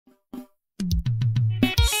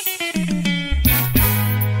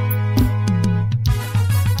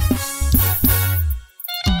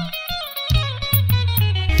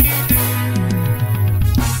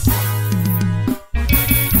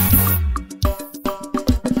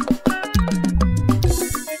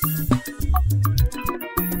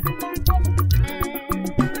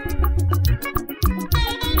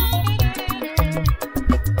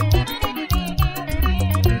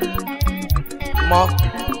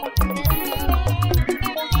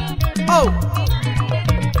Oh,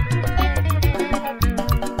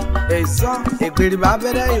 eso, equiri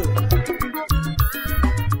babere yo.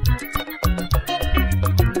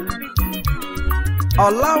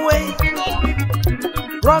 Olawe,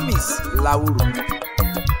 promise lauru.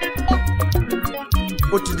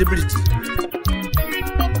 Utilibility.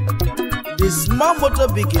 The small motor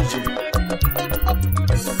big engine.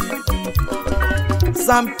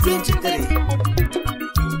 Psalm 23.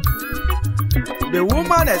 The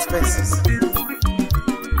woman expenses.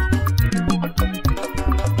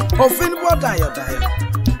 Ofin water your diet.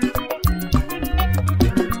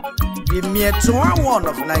 Give me a 2-1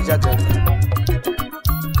 of Niger Delta.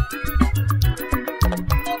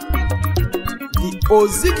 The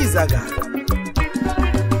ozigizaga.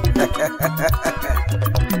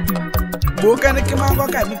 Bukan kemangko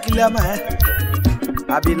kami kilama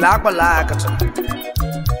abi lakbala kata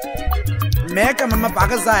meka mama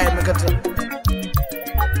pagazai mekata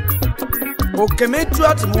o kemetu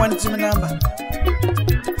atmwan timinamba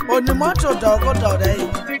oni moto dogo dodai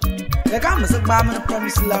e ka msegba me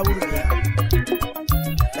promise la wuru ya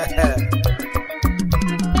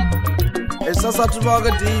esa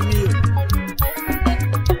satubaga dimi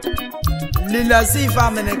lila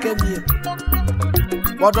sifa menekemi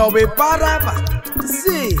what are we paraba?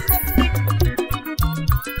 See,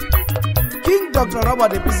 King Dr.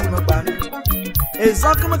 Robert the busy man. A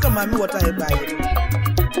Zakama Kamami, what I buy.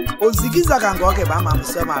 Ozigizaga and Goke Bama,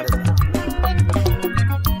 Samari.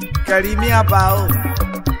 Carry me about.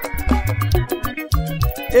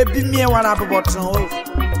 A bimia one up about no.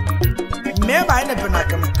 Member in the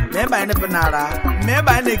Penacam, member in the Penara,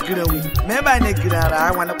 member in the Growing, member in the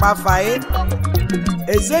Grara, when a fight.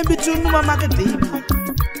 A Zambi to Mama.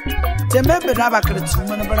 Temembe raba kretu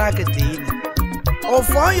na baraketini. O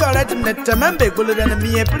for your letter net temembe gulu na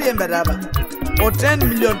miye priembe raba. O 10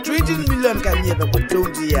 million, 20 million kamiye be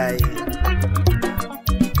kutunji ai.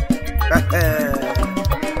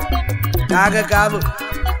 Kaga kabu.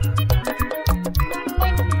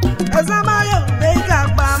 Azamayo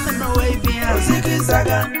make bam no way bia.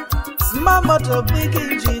 Ozigizaga. Small motor big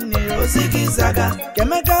engine. Ozigizaga.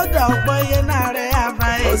 Kemeka da boy na re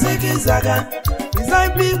afai. Ozigizaga. I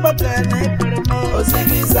be but I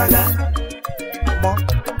ozigizaga.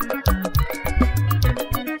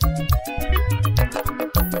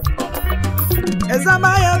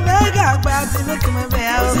 Ezamaya mega bati mekeme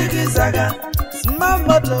ozigizaga. Small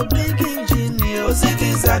motor big engine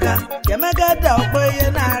ozigizaga. Kemega da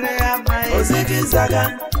boye na re afai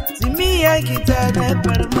ozigizaga. Timi yankita na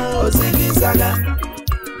permo ozigizaga.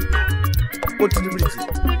 Utilibility.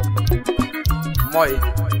 Moi.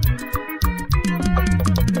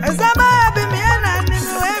 Ezama bimiana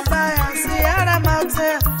niwe baya siara mate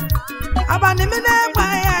abani mine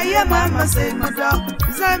baya ye mama say mado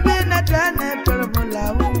zambi na tane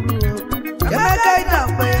permula uru kama kaida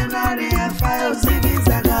bena ria fa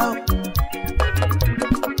ozigizaga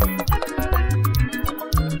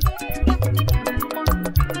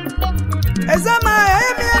Ezama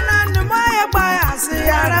bimiana niwe baya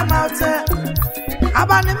siara mate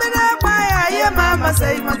abani mine baya ye mama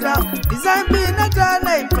say mado zambi na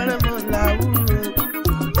tane permula uru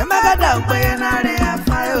kama kaida bena ria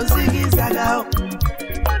fa ozigizaga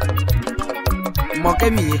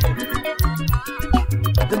Mokemi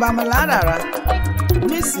the Bamalara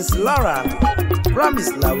Mrs. Laura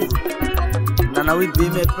Promise Lauru Nana we be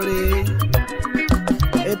me play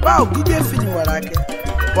a bow gide fini warake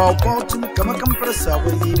bow bottom kama compressor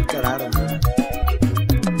with him karara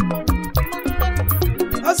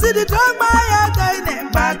I see the dog my dine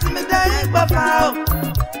but me die bafao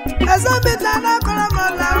as a bit and a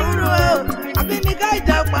Lauru I've been the guy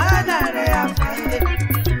that banana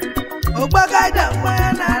Ogbagaida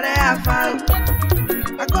banana afal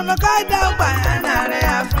Akono gaida banana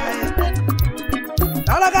afal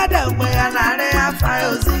Dalagada banana afal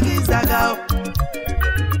ozigizaga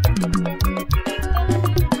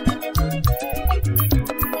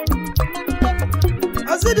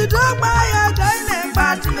Ozidi dog maya gaine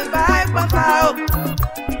bat me bai bafao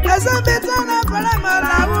Eza betana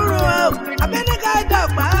paramala uru Abene gaida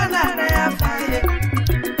banana afal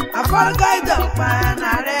Afal gaida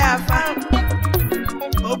banana afal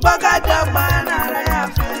Obagaida banana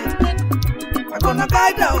afal Akono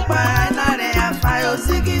gaida banana afal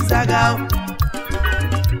ozigizaga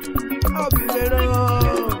Obiro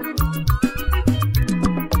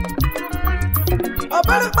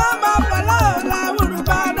Obere bamba pala la uru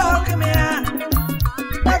bado kimia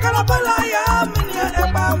Akala pala ya minya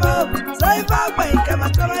ebamo Saifa bai kama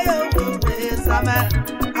kama yo sama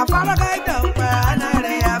Afala gaida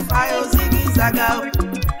banana afal ozigizaga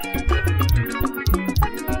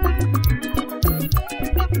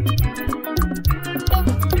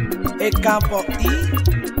a camp of E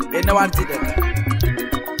in the one today.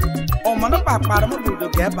 Oh, Monopapa, to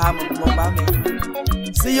get by me.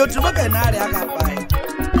 See you to look at Naria Capai.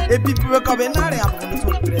 If people were coming, I'm going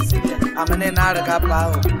to president. I'm an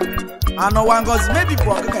Aracapao. I know one goes maybe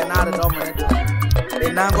for another dominant.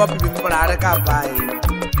 And now go people for Aracapai.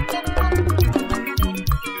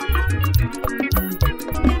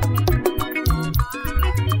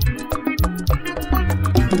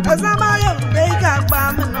 As I'm a young baker,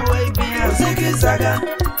 bomb in the way behind ozigizaga.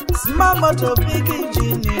 Small motor, big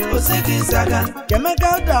engineer, ozigizaga. Can make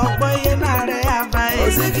out down boy and I buy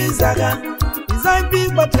ozigizaga. Design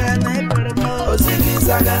big but an apple,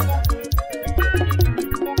 ozigizaga.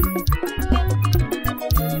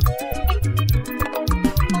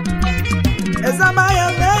 As I'm a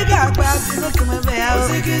young baker, bomb in the way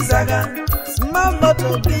ozigizaga. Small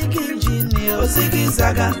motor, big engineer,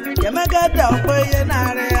 ozigizaga. Can make out down boy and I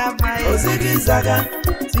buy ozigizaga.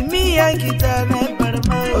 See me and guitar,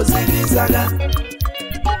 ozigizaga.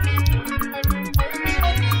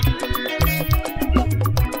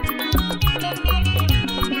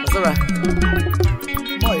 That's all right.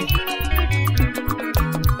 Boy.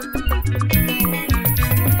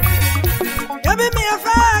 You be me a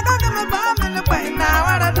fire, I got my bomb in the way now.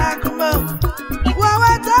 What I talk about? Well,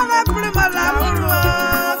 what's all I put in my lap?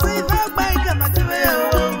 See if I bike up my TV.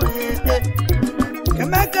 Come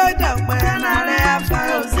back, go down where I have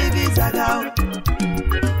fire, ozigizaga.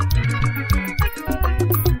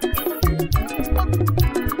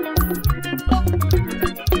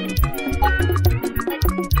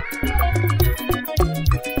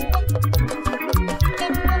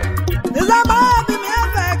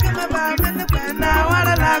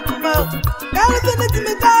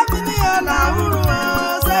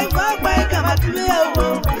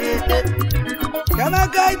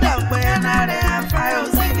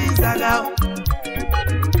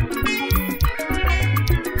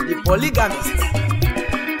 The polygamist.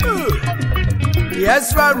 The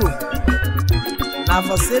extra room. Now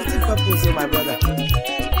for safety purpose, my brother.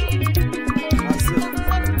 That's it.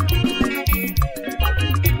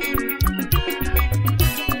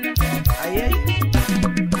 I hear you.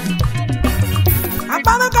 I'm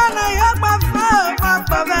gonna help my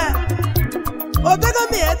father. Oh, they're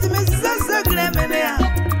gonna be at me, sister,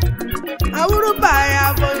 I would buy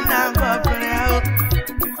a boy now,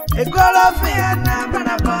 a girl of Vienna, but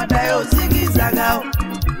about the ozigizaga.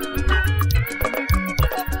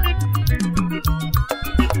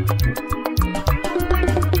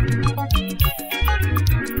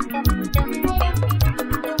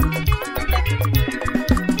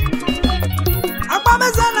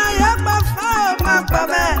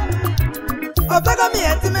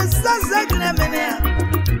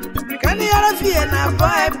 Can you have a Vienna boy?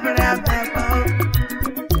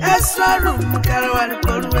 Extra room, Caravan,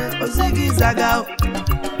 ozigizaga.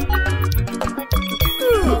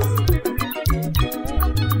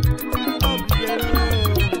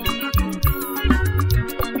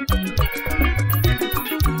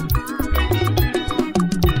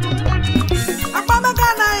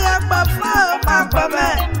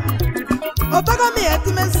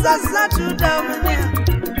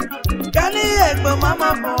 Can you hear Mama?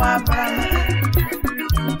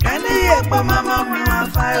 Can you hear Mama?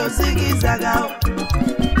 Fire ozigizaga.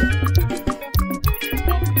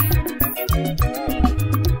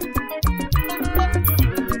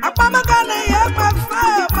 Apama can you hear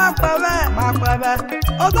fire?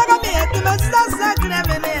 Oh, take me at the Massa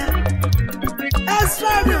Gremenia.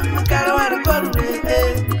 Extra room, Caravan.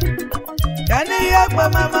 Can you hear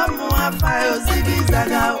Mama? Fire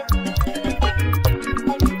ozigizaga.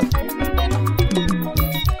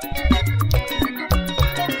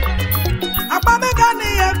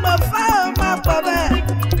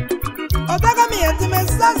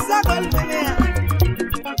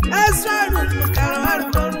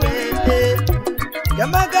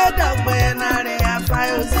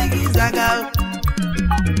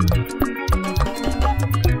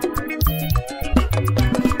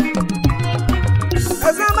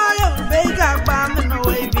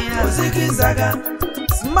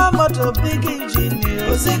 Small motor, big engineer,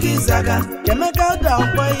 ozigizaga. Can make out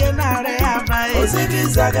down boy and I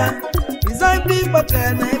ozigizaga. Design big but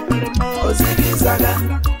an ozigizaga.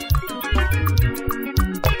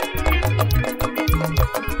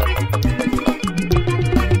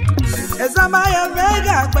 As I'm a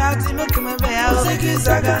mega party, make me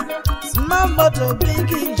ozigizaga. Small motor,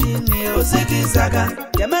 big engineer, ozigizaga.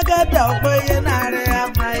 Can make out down boy and I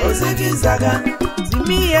ozigizaga.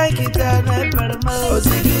 Me and guitar,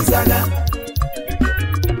 ozigizaga.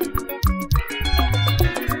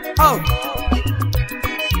 Oh,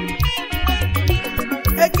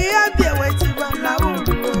 be waiting for now.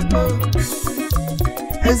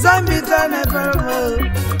 Zambi tane permo,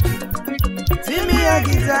 Timmy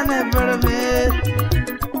Agitane perme,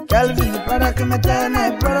 Calvin Paracamatane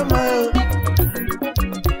permo,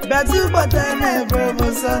 Batu Batane permo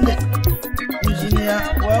Sunday, Engineer,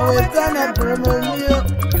 Wawetane permo,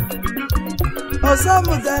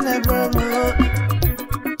 Osamu Tane permo,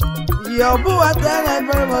 Yobu Atane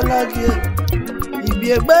permo lucky, Ibi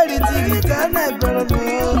a berry tiggy Tane permo,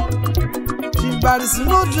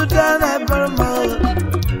 Chimbarismo Tane permo.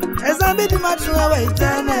 As I beat my true away,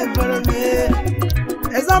 turn it for me.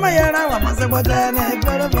 As I'm a year, I must have what turn it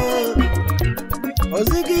for me.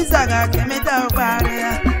 Ozigizaga came it out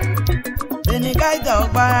barrier. Then he got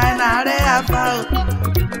up by an area foul.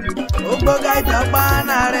 Obo got up by an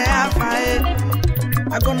area fire.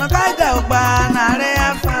 I gonna guide out by an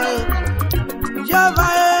area foul. Java,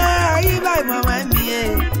 I buy my me.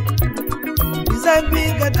 Is I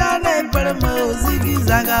big a turn it for me,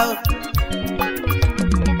 Ozigizaga.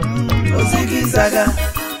 Ozigizaga,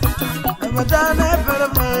 I'm a done for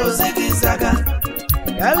me. Ozigizaga,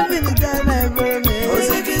 Calvin done for me.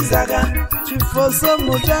 Ozigizaga, Chief for some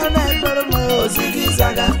done for me.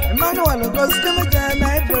 Ozigizaga, Emmanuel was coming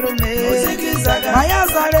done for me. Ozigizaga, my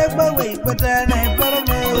eyes are ever wait, but done for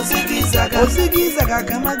me. Ozigizaga, Ozigizaga,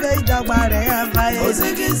 come again down by the fire.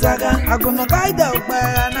 Ozigizaga, I'm gonna guide out by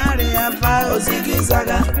an area fire.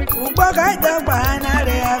 Ozigizaga, Uba guide out by an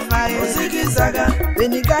area fire. Ozigizaga.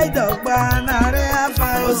 Then you guide up by an area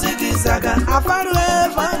fire. Ozigizaga, I found a way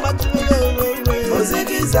for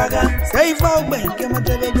Ozigizaga, save for bank, come at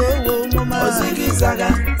the go, Ozigizaga,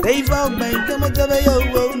 save for bank, come at the go,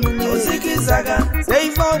 Ozigizaga,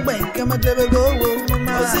 save for bank, come at the go,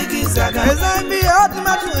 Ozigizaga, as I be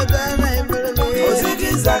automatic,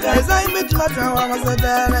 Ozigizaga, as I met my trauma,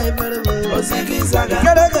 Ozigizaga,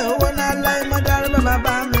 gotta go when I like my darling,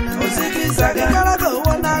 Ozigizaga, gotta go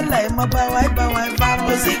when I like my wife,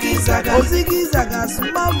 Ozigizaga, Ozigizaga,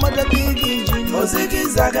 small mother big engine,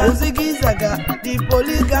 Ozigizaga, Ozigizaga, the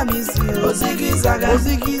polygamy, Ozigizaga,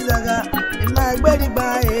 Ozigizaga, in my belly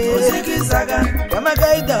by Ozigizaga, come a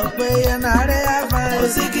guide up way and area fire,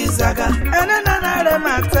 Ozigizaga, and another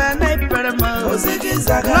matter, night permo,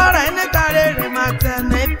 Ozigizaga, not in a tare matter,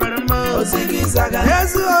 night permo, Ozigizaga,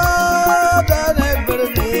 yes, oh, the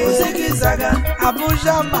Ozigizaga,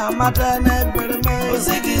 Abuja, Mata, Neverme,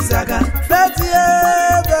 Ozigizaga, 30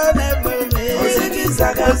 years,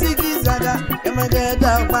 Ozigizaga, Ozigizaga,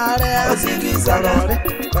 Emagada, Ozigizaga,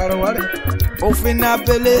 Ofina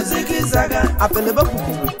Pele, Ozigizaga, Apeleba,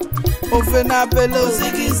 Ofina Pele,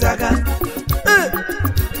 Ozigizaga,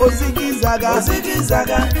 Ozigizaga,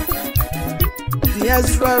 Ozigizaga, the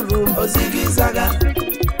extra room, Ozigizaga,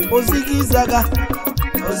 Ozigizaga,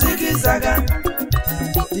 Ozigizaga.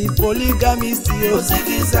 The polygamy still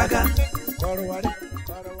Ozigizaga.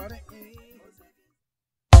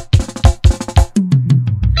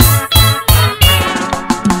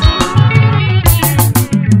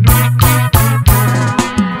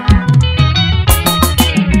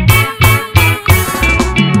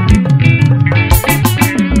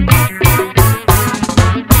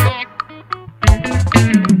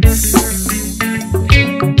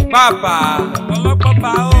 Papa, hello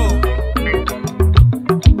Papa.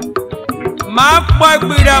 Ma boy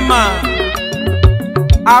birama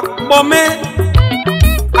akpome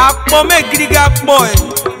griga boy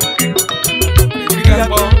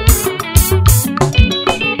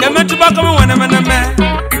deme tuba kama wana maname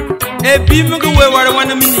ebi mugu we ware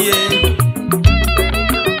wana miniye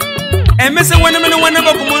emese wana wana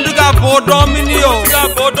bakumundu ga bodo minio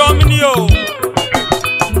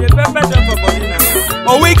ye pepe dem for bodina o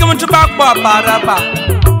we come to back ba paraba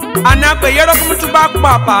anakbe yero come to back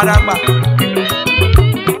ba paraba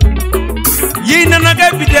Yina na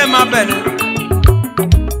gabide ma bene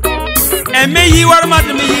eme yi war ma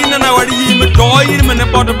de yina na wari yi me do yi me ne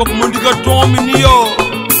bodo bok mundi go to mi ni yo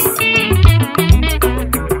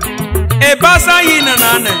e basa yina na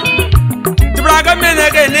ne tibraga me ne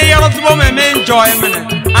ge ne yaro tubo me enjoy me ne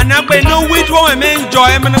anagbe no wit wo me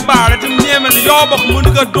enjoy me ne bare tim ni me yo bok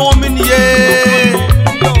mundi go to mi ni ye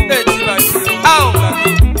au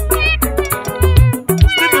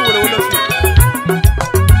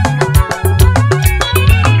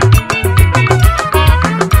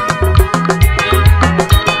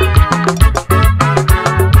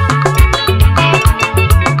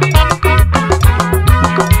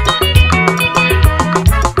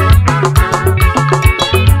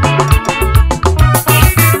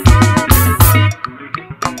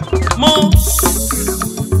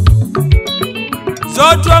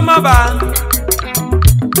Maba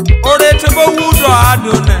ore tebo wudo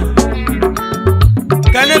adone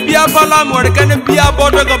kan Can it be a palam or can it be a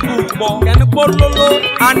bottle of book? Can it follow?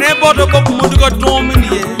 And a bottle of would go to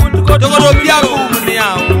me. Would go to be a woman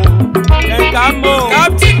now.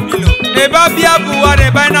 Captain Milo. A baby abu or a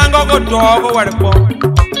banango go dog or a pond.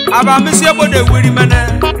 About Monsieur Bode women.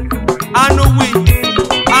 And we.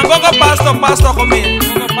 And go pastor come in.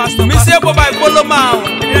 Monsieur Bobai follow mount.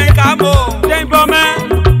 Then come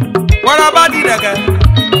what about it again?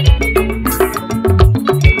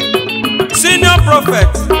 Senior prophet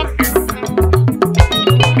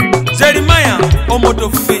Jeremiah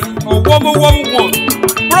Omotofi on woman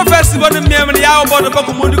prophecy what the memory how about the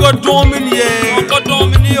Bakumundu got dominion got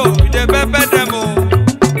dominio the bebe demo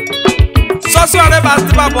so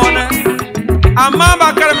Bastaba border a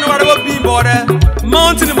mama carrying whatever being border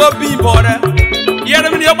mountain above being border yet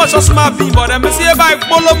the upper so smart being border Monsieur by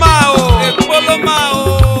Polomao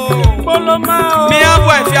me and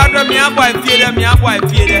wife yadra me and wife fear me and wife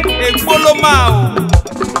fear a Polomao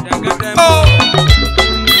oh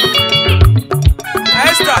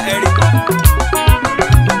Esther Erica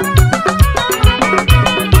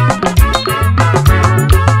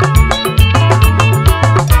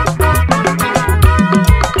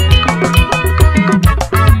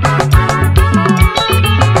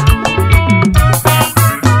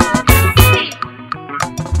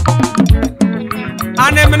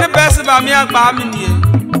me about me.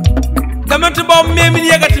 Come to about me,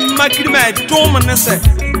 I got to make it my tomb and say,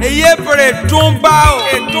 a year for a tomb bow,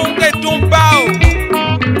 a tomb bow.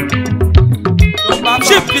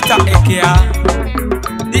 Chief Peter Ekea,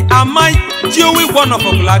 the Amai Jewy one of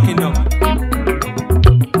a black enough.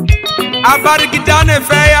 About a guitar, a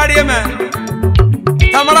fair man.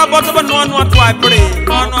 Tamara bottom of one what I pray,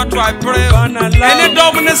 one what I pray, and a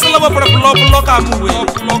dominant silver for a block.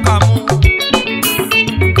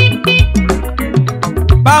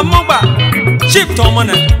 Bamoba, Chief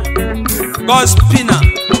Tomana, God's Pina,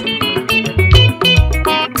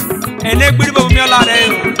 and a bit of me a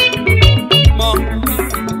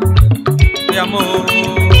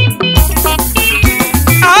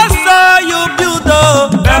I saw you build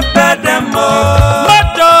Pepe Demo,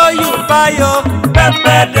 Moto you buy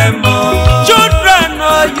Pepe Demo, children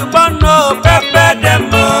you bono Pepe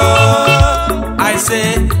Demo. I say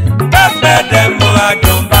Pepe Demo, I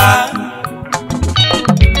don't buy.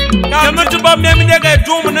 Come to Bob Memega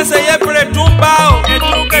Doom and say every Doombao, a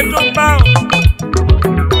Doombao.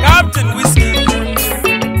 Captain Whiskey,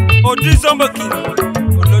 or Drizomaki,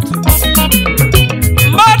 or Lotto.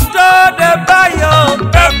 Moto de Bayo,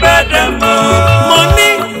 Pepe Demo,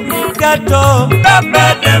 money, Gato, Pepe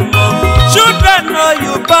Demo, children know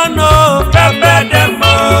you bono, Pepe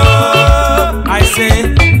Demo. I say,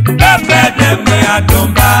 Pepe Demo, I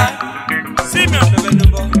don't buy. See me on the window.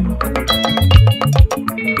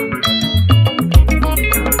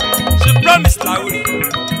 Promise Lauri.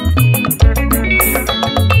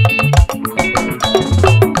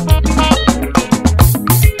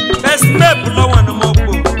 Best name below one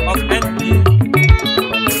of NP.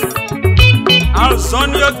 I'll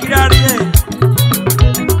son your carrier.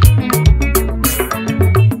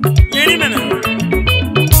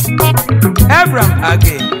 Abraham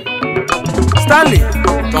again. Stanley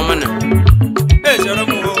Tomana. Hey,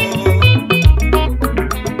 Jerome.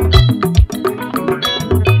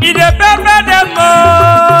 Il est bébé de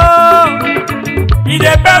mots. Il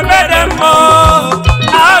est bébé de mots.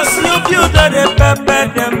 As you build the bébé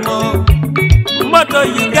de mots. Moto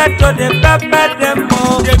you get to the bébé de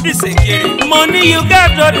mots. Money you get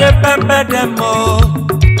to the bébé de mots.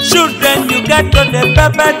 Children you get to the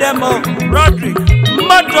bébé de mots. Roderick.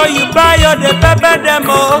 Moto you buy the bébé de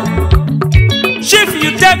mots. Chief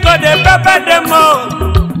you take to the bébé de mots.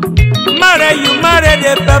 Marry you marry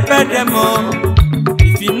the bébé de mots.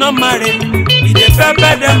 If you not married, il est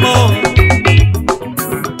bébé demo.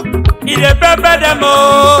 Il est bébé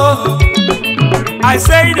demo. I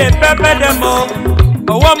say il est bébé demo.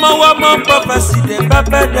 A woman prophecy de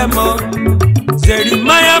bébé demo.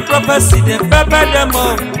 Jeremiah prophecy de bébé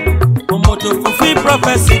demo. Omotofufi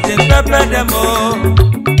prophecy de bébé demo.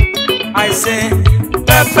 I say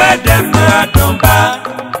bébé demo atomba.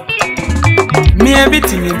 Mi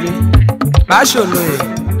invite mi ba sholo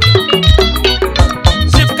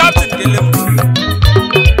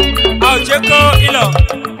Jeko ilo.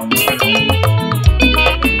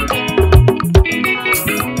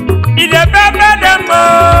 Il est bébé demo.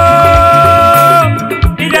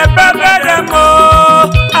 Il est bébé demo.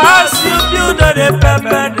 As you build the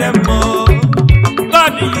bébé demo.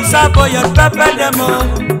 God you serve for your bébé demo.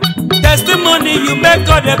 Testimony you make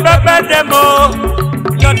for the bébé demo.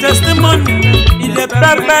 Your testimony is the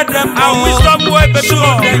bébé demo. And wisdom way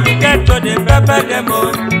before then you get to the bébé demo.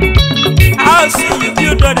 House you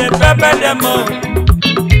build on the pepper demo.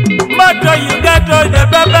 Motor you get on the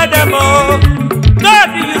pepper demo.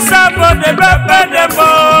 God you serve on the pepper demo.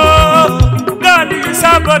 God you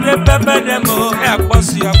serve on the pepper demo.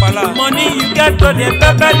 Money you get on the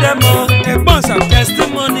pepper demo. A bunch of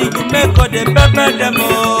testimony you make on the pepper demo.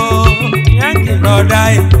 Yankee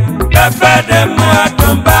brother, pepper demo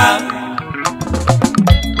atomba.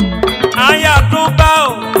 Aye atomba o,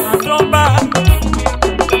 atomba.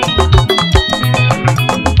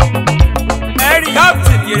 Eric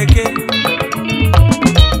Captain Yereke.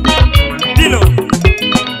 Dilo.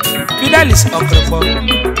 Fidelis Okrepo,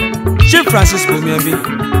 Chief Francis Omiabi.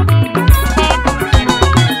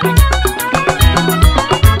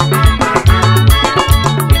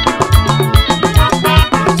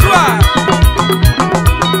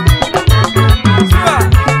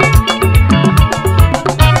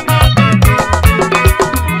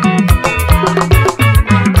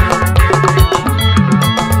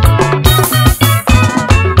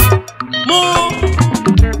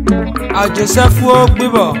 Joseph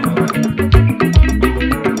Wogbibo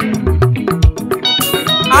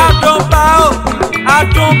Adomba,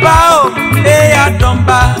 Adomba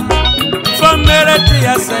From Merete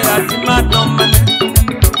I say Atima Domana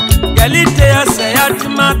Galite I say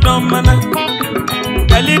Atima Domana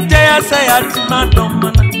Galite I say Atima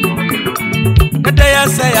Domana Kate I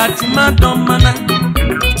say Atima Domana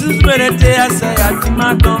Merete I say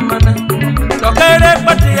Atima Domana Lokere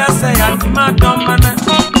Pati I say Atima Domana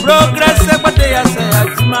Progress Pati I say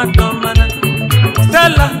Atima Domana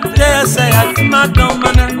Stella they I say Atima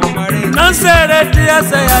Domana Nansere they I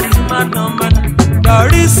say Atima Domana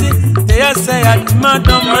Dorisi they I say Atima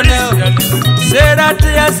Domana Sarah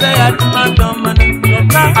they I say Atima Domana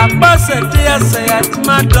Abase they I say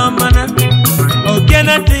Atima Domana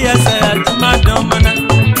Ogena they I say Atima Domana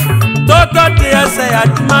Toto they I say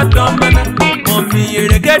Atima Domana Mommy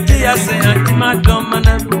Yereke they I say Atima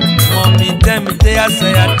Domana Mommy Demi they I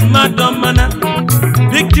say Atima Domana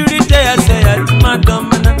Victory they I say Atima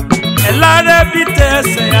Domana Elada be they I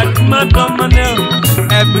say Atima Domana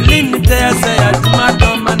Evelyn they I say Atima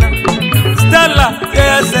Domana Stella they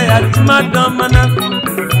I say Atima Domana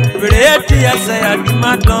Briette I say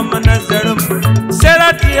Atima Domana Zero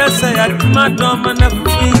Sarah they I say Atima Domana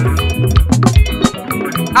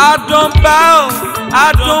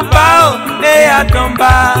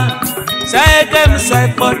Adomba Say them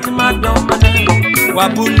say Fatima Domana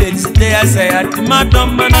Wabulets they I say Atima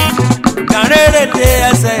Domana Garere they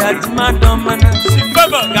I say Atima Domana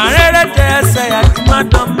Garere they I say Atima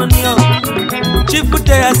Domana Chifu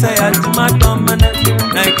they I say Atima Domana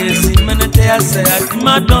Nagesi mena they I say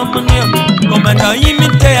Atima Domana Commander Yimi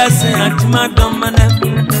they I say Atima Domana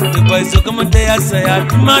The boys who come they I say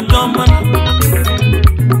Atima Domana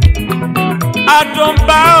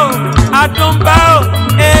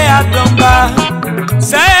Adomba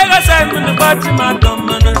Say I say mun Fatima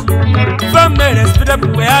Domana From mere speed up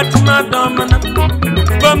we Atima Domana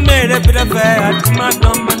From mere speed up we Atima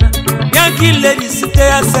Domana Yankee ladies they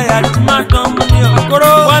I say Atima Domana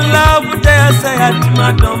One love they I say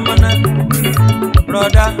Atima Domana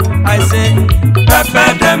Brother I say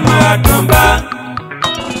Pepe dem Adomba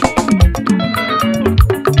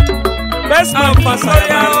Best man for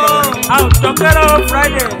Soya out Tokero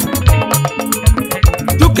Friday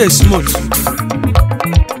Took a smooth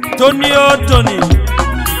Tony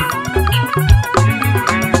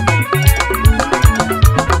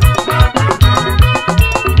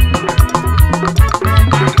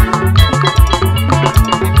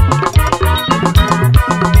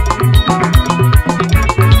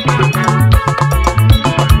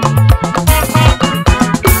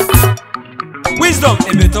Wisdom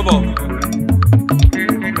Ebetobo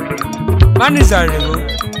Manizarego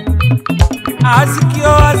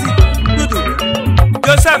Azikio Dudu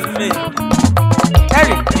Joseph May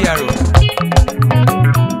Eric Diaro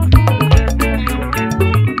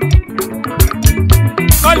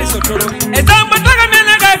Koli Sotoro Ezambo toga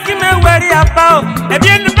menaga kime weri apao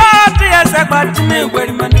Ebien baati ya sekpati me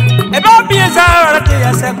weri mana Eba bieza orate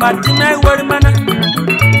ya sekpati me weri mana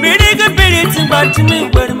Birigi biriti bati me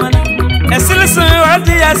weri mana Esilisu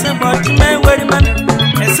orate ya sekpati me weri mana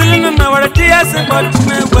Esilinu na orate ya sekpati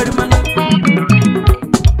me weri mana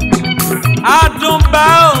Adomba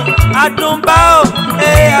Adomba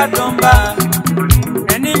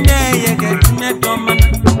Any me ye get me domana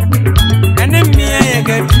Any me ye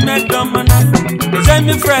get me domana Send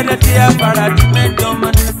me friend at the apparat me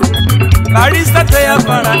domana Barista te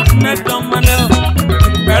apparat me domana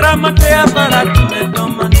Perama te apparat me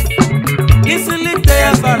domana Easily te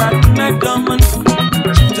apparat me domana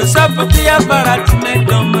Joseph te apparat me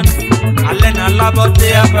domana Alena labo te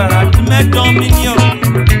apparat me me dominio.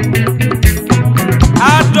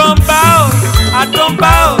 I don't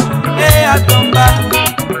bow, hey, I don't bow.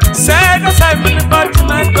 Say the same in the bottom,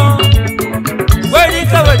 my dome. Where you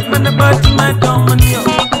go with the bottom, my dominio.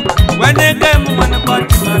 When they came, when the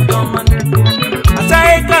bottom, my dominio. I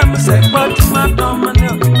say, come, say, bottom, my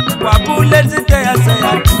dominio. Wabulets the day I say,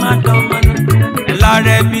 my dominio. La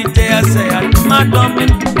rebite, I say, my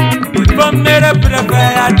dominio. Before me, I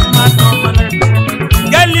prepare my dominio.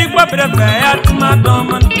 Gally, what prepare my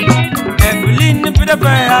dominio. Evelyn,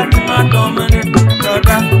 prepare my dominio.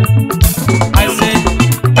 I say,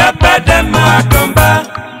 Papa, them, I don't buy.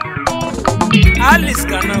 Alice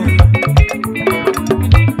Canal.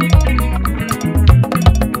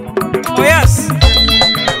 Oh, yes.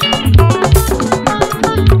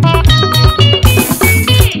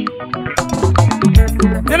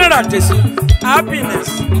 Happiness.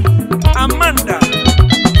 Amanda.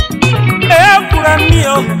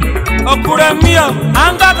 Okura mio.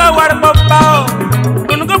 Anga war papa.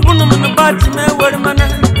 Kunugo bunu mun bati me wor mana.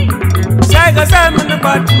 Saiga sa mun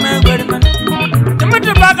bati me wor mana.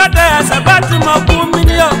 Timutu bagata ya sabati ma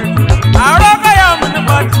kuminio. Aroga ya mun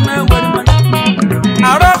bati me wor mana.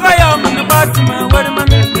 Aroga ya mun bati me wor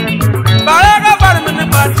mana. Baraga bar mun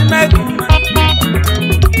bati me kumana.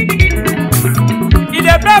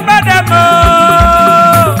 Ide papa demo.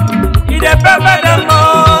 Ide papa demo.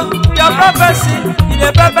 Your prophecy. Ide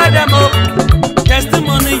papa demo.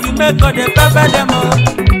 Testimony you make of the papa demo.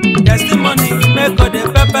 Testimony you make of the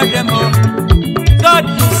papa demo. God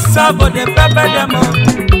you serve for the papa demo.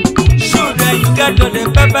 Children you get to the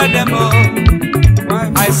papa demo.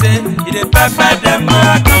 I say the papa demo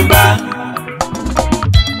I come back.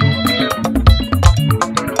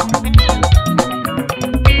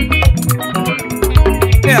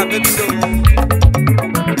 Yeah, baby, so.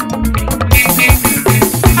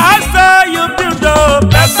 I saw you build up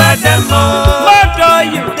papa demo. What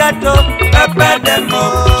you get to papa demo?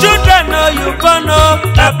 Children know you born up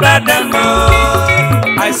papa demo.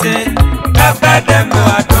 I say papa demo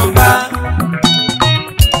I come back.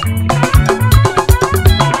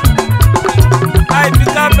 I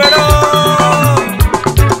pick up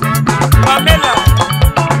Pamela.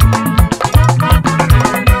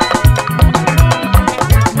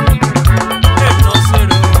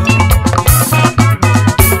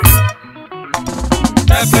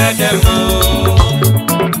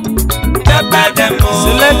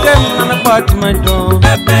 Select them on the apartment door.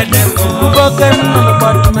 Book them on the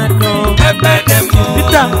apartment door.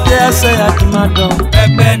 Peter, they say at my door.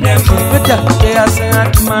 Peter, they say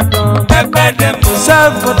at my door.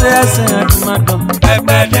 Serve for they say at my door.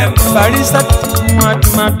 Barista at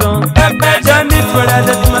my door. Johnny for that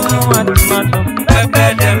at my door. At my door.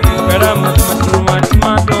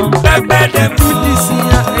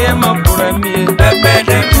 I am a poor me.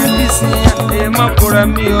 I am a poor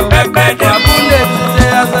me.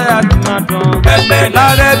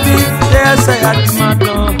 Larebi, they say at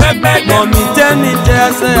Madon. Mommy, tell me,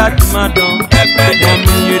 they say at Madon.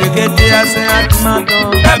 Mommy, you get there, say at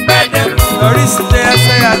Madon. Doris, they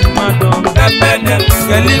say at Madon.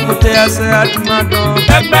 Galibu, they say at Madon.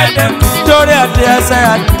 Victoria, they say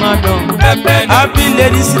at Madon. Happy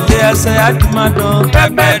ladies, they say at Madon.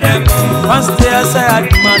 Once they say at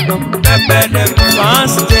Madon.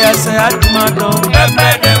 Once they say at Madon.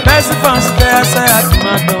 Best fans, they say at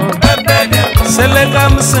Madon.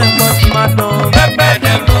 Selecam sent Madon.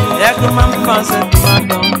 Yakumam fans at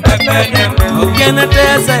Madon. Again,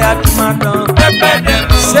 they say at Madon.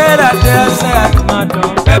 Sarah, they say at Madon.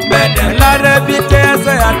 Larebi, they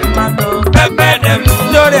say at Madon.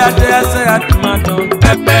 Gloria, they say at Madon.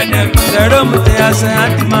 Serum, they say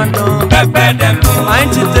at Madon.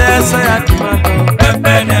 Ain't they say at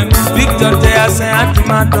Madon. Victor, they say at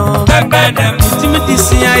Madon. Timothy,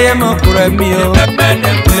 see I am a Kuramio.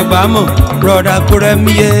 Wilibamo, brother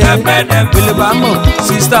Kuramie. Wilibamo,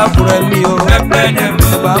 sister Kuramio.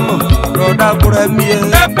 Wilibamo, brother Kuramie.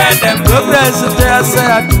 Progress, they say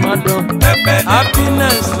at Madon.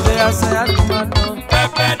 Happiness, they say at Madon.